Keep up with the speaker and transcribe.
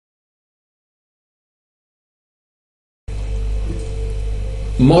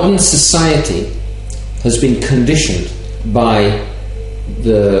modern society has been conditioned by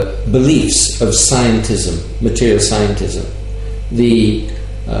the beliefs of scientism, material scientism. The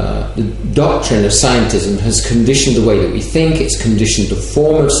doctrine of scientism has conditioned the way that we think, it's conditioned the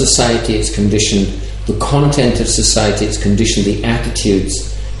form of society, it's conditioned the content of society, it's conditioned the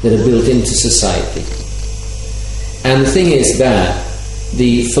attitudes that are built into society. And the thing is that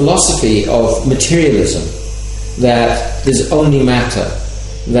the philosophy of materialism, that there's only matter,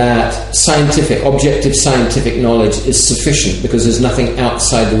 that objective scientific knowledge is sufficient because there's nothing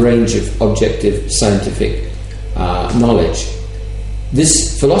outside the range of objective scientific knowledge.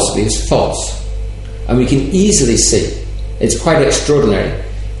 This philosophy is false, and we can easily see, it's quite extraordinary,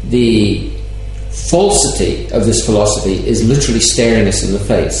 the falsity of this philosophy is literally staring us in the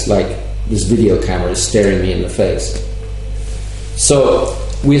face, like this video camera is staring me in the face. So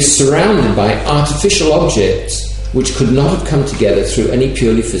we're surrounded by artificial objects which could not have come together through any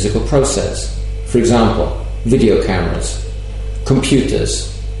purely physical process. For example, video cameras,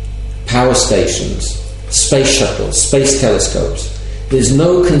 computers, power stations, space shuttles, space telescopes. There's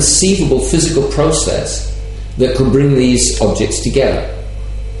no conceivable physical process that could bring these objects together.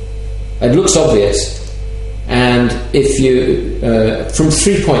 It looks obvious, and if you, from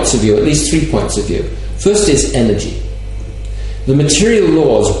 3 points of view, at least 3 points of view. First is energy. The material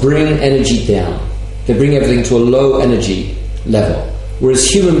laws bring energy down. They bring everything to a low energy level. Whereas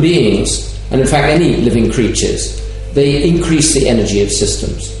human beings, and in fact any living creatures, they increase the energy of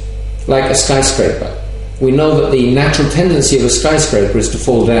systems. Like a skyscraper. We know that the natural tendency of a skyscraper is to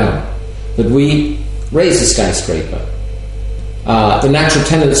fall down, but we raise a skyscraper. The natural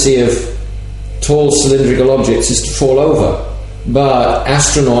tendency of tall cylindrical objects is to fall over, but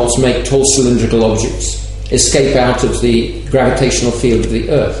astronauts make tall cylindrical objects escape out of the gravitational field of the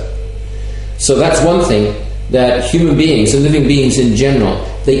Earth. So that's one thing, that human beings and living beings in general,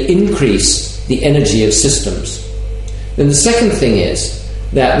 they increase the energy of systems. Then the second thing is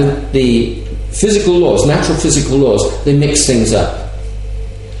that the physical laws, natural physical laws, they mix things up.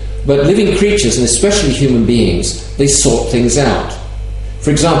 But living creatures, and especially human beings, they sort things out.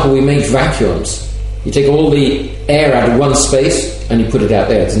 For example, we make vacuums. You take all the air out of one space and you put it out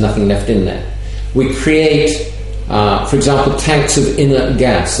there, there's nothing left in there. We create, for example, tanks of inert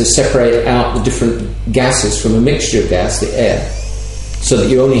gas. They separate out the different gases from a mixture of gas, the air, so that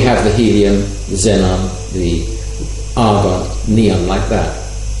you only have the helium, the xenon, the argon, neon, like that.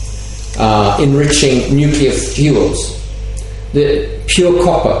 Enriching nuclear fuels, the pure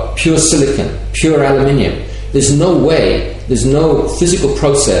copper, pure silicon, pure aluminium. There's no way, there's no physical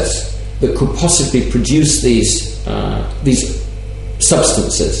process that could possibly produce these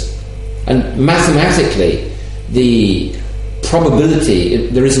substances. And mathematically, the probability,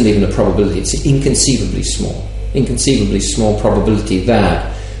 there isn't even a probability, it's inconceivably small probability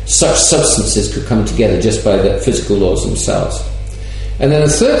that such substances could come together just by the physical laws themselves. And then the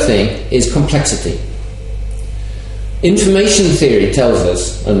third thing is complexity. Information theory tells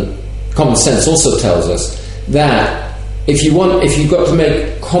us, and common sense also tells us, that if you've got to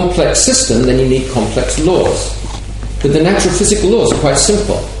make a complex system, then you need complex laws. But the natural physical laws are quite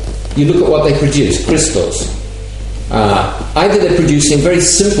simple. You look at what they produce, crystals. Either they're producing very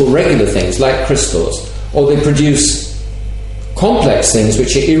simple, regular things like crystals, or they produce complex things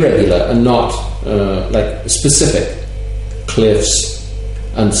which are irregular and not like specific, cliffs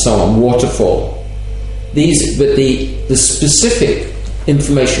and so on, waterfall. But the specific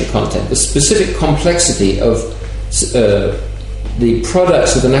information content, the specific complexity of the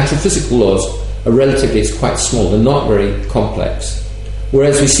products of the natural physical laws are relatively, it's quite small. They're not very complex.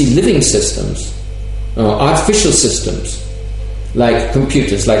 Whereas we see living systems, artificial systems, like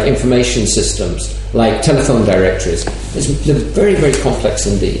computers, like information systems, like telephone directories, they're very, very complex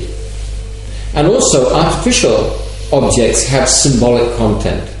indeed. And also, artificial objects have symbolic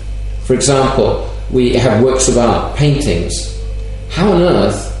content. For example, we have works of art, paintings. How on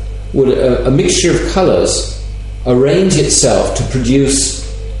earth would a mixture of colours arrange itself to produce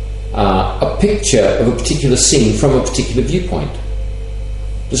a picture of a particular scene from a particular viewpoint?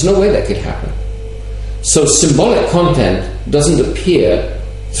 There's no way that could happen. So symbolic content doesn't appear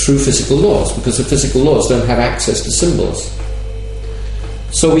through physical laws, because the physical laws don't have access to symbols.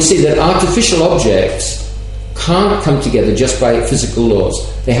 So we see that artificial objects can't come together just by physical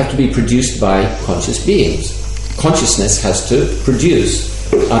laws. They have to be produced by conscious beings. Consciousness has to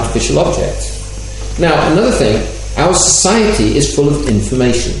produce artificial objects. Now, another thing, our society is full of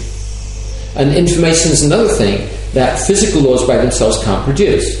information. And information is another thing that physical laws by themselves can't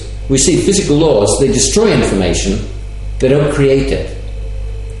produce. We see physical laws, they destroy information, they don't create it.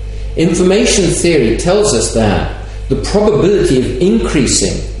 Information theory tells us that the probability of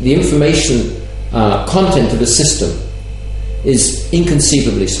increasing the information content of a system is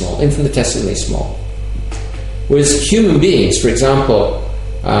inconceivably small, infinitesimally small. Whereas human beings, for example,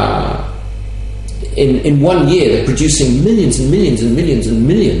 in 1 year they're producing millions and millions and millions and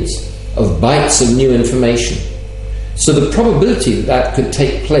millions of bytes of new information. So the probability that could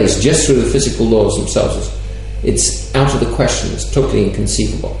take place just through the physical laws themselves, it's out of the question, it's totally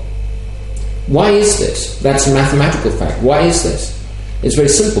inconceivable. Why is this? That's a mathematical fact. Why is this? It's very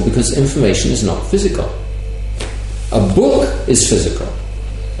simple, because information is not physical. A book is physical.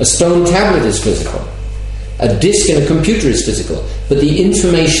 A stone tablet is physical. A disk in a computer is physical. But the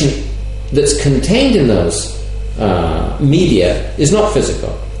information that's contained in those media is not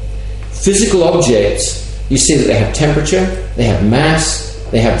physical. Physical objects, you see that they have temperature, they have mass,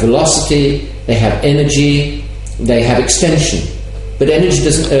 they have velocity, they have energy, they have extension. But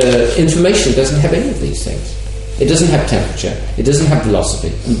information doesn't have any of these things. It doesn't have temperature, it doesn't have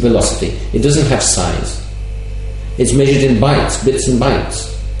velocity, it doesn't have size. It's measured in bytes, bits and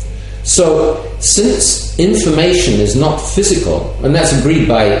bytes. So, since information is not physical, and that's agreed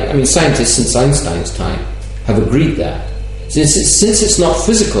by, scientists since Einstein's time have agreed that. Since it's not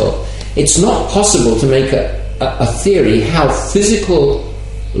physical, it's not possible to make a theory how physical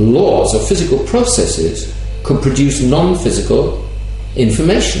laws or physical processes could produce non-physical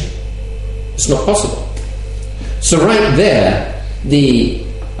information. It's not possible. So right there, the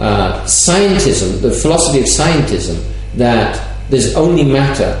scientism, the philosophy of scientism, that there's only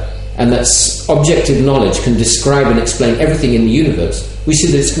matter and that objective knowledge can describe and explain everything in the universe, we see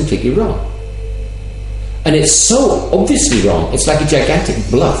that it's completely wrong. And it's so obviously wrong, it's like a gigantic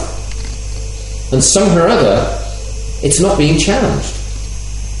bluff. And somehow or other, it's not being challenged.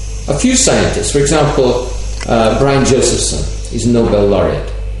 A few scientists, for example, Brian Josephson, he's a Nobel laureate,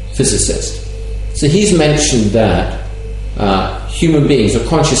 physicist. So he's mentioned that human beings, or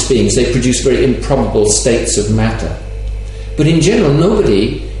conscious beings, they produce very improbable states of matter. But in general,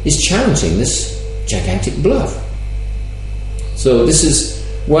 nobody is challenging this gigantic bluff. So this is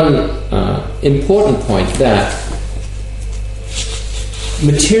one important point, that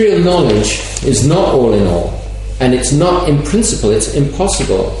material knowledge is not all in all, and it's not, in principle, it's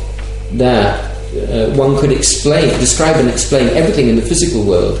impossible that one could describe and explain everything in the physical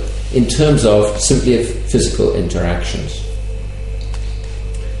world in terms of simply physical interactions.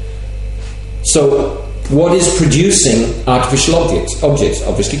 So, what is producing artificial objects?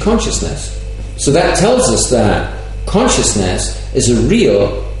 Obviously consciousness. So that tells us that consciousness is a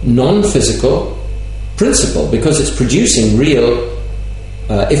real non-physical principle, because it's producing real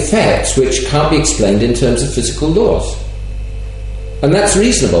effects which can't be explained in terms of physical laws. And that's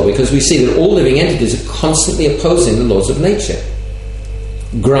reasonable, because we see that all living entities are constantly opposing the laws of nature.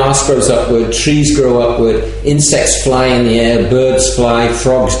 Grass grows upward, trees grow upward, insects fly in the air, birds fly,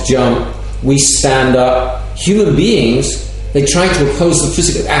 frogs jump, we stand up. Human beings, they try to oppose the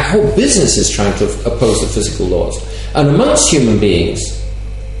physical. Our whole business is trying to oppose the physical laws. And amongst human beings,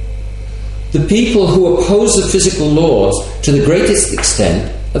 the people who oppose the physical laws to the greatest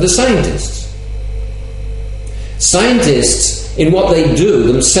extent are the scientists. Scientists, in what they do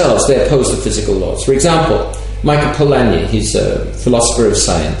themselves, they oppose the physical laws. For example, Michael Polanyi, he's a philosopher of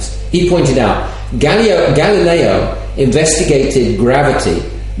science, he pointed out Galileo investigated gravity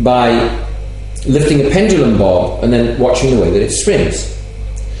by lifting a pendulum bob and then watching the way that it swings.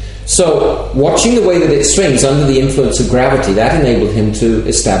 So, watching the way that it swings under the influence of gravity, that enabled him to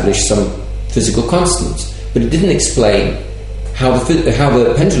establish some physical constants. But it didn't explain how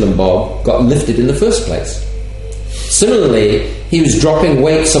the pendulum bob got lifted in the first place. Similarly, he was dropping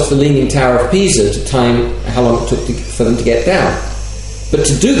weights off the Leaning Tower of Pisa to time how long it took for them to get down. But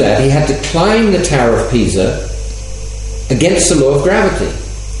to do that, he had to climb the Tower of Pisa against the law of gravity.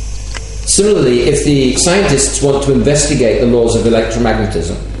 Similarly, if the scientists want to investigate the laws of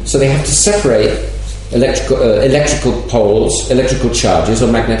electromagnetism, so they have to separate electrical poles, electrical charges,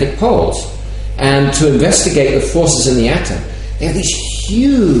 or magnetic poles. And to investigate the forces in the atom, they have these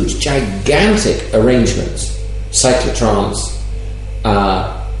huge, gigantic arrangements, cyclotrons,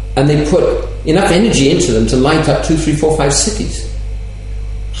 and they put enough energy into them to light up 2, 3, 4, 5 cities.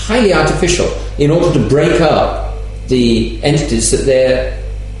 Highly artificial, in order to break up the entities that they're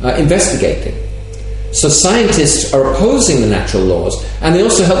investigating. So scientists are opposing the natural laws, and they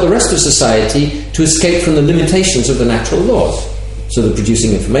also help the rest of society to escape from the limitations of the natural laws. So they're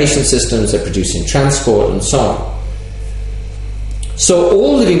producing information systems, they're producing transport, and so on. So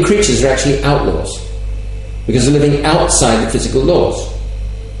all living creatures are actually outlaws, because they're living outside the physical laws.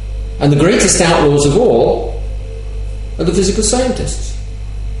 And the greatest outlaws of all are the physical scientists,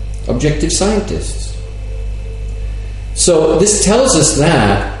 objective scientists. So this tells us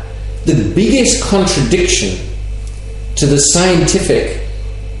that the biggest contradiction to the scientific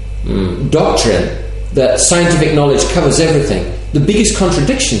doctrine that scientific knowledge covers everything, the biggest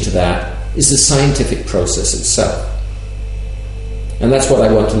contradiction to that is the scientific process itself. And that's what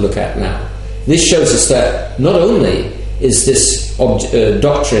I want to look at now. This shows us that not only is this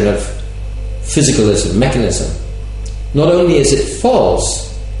doctrine of physicalism, mechanism, not only is it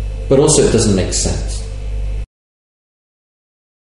false, but also it doesn't make sense.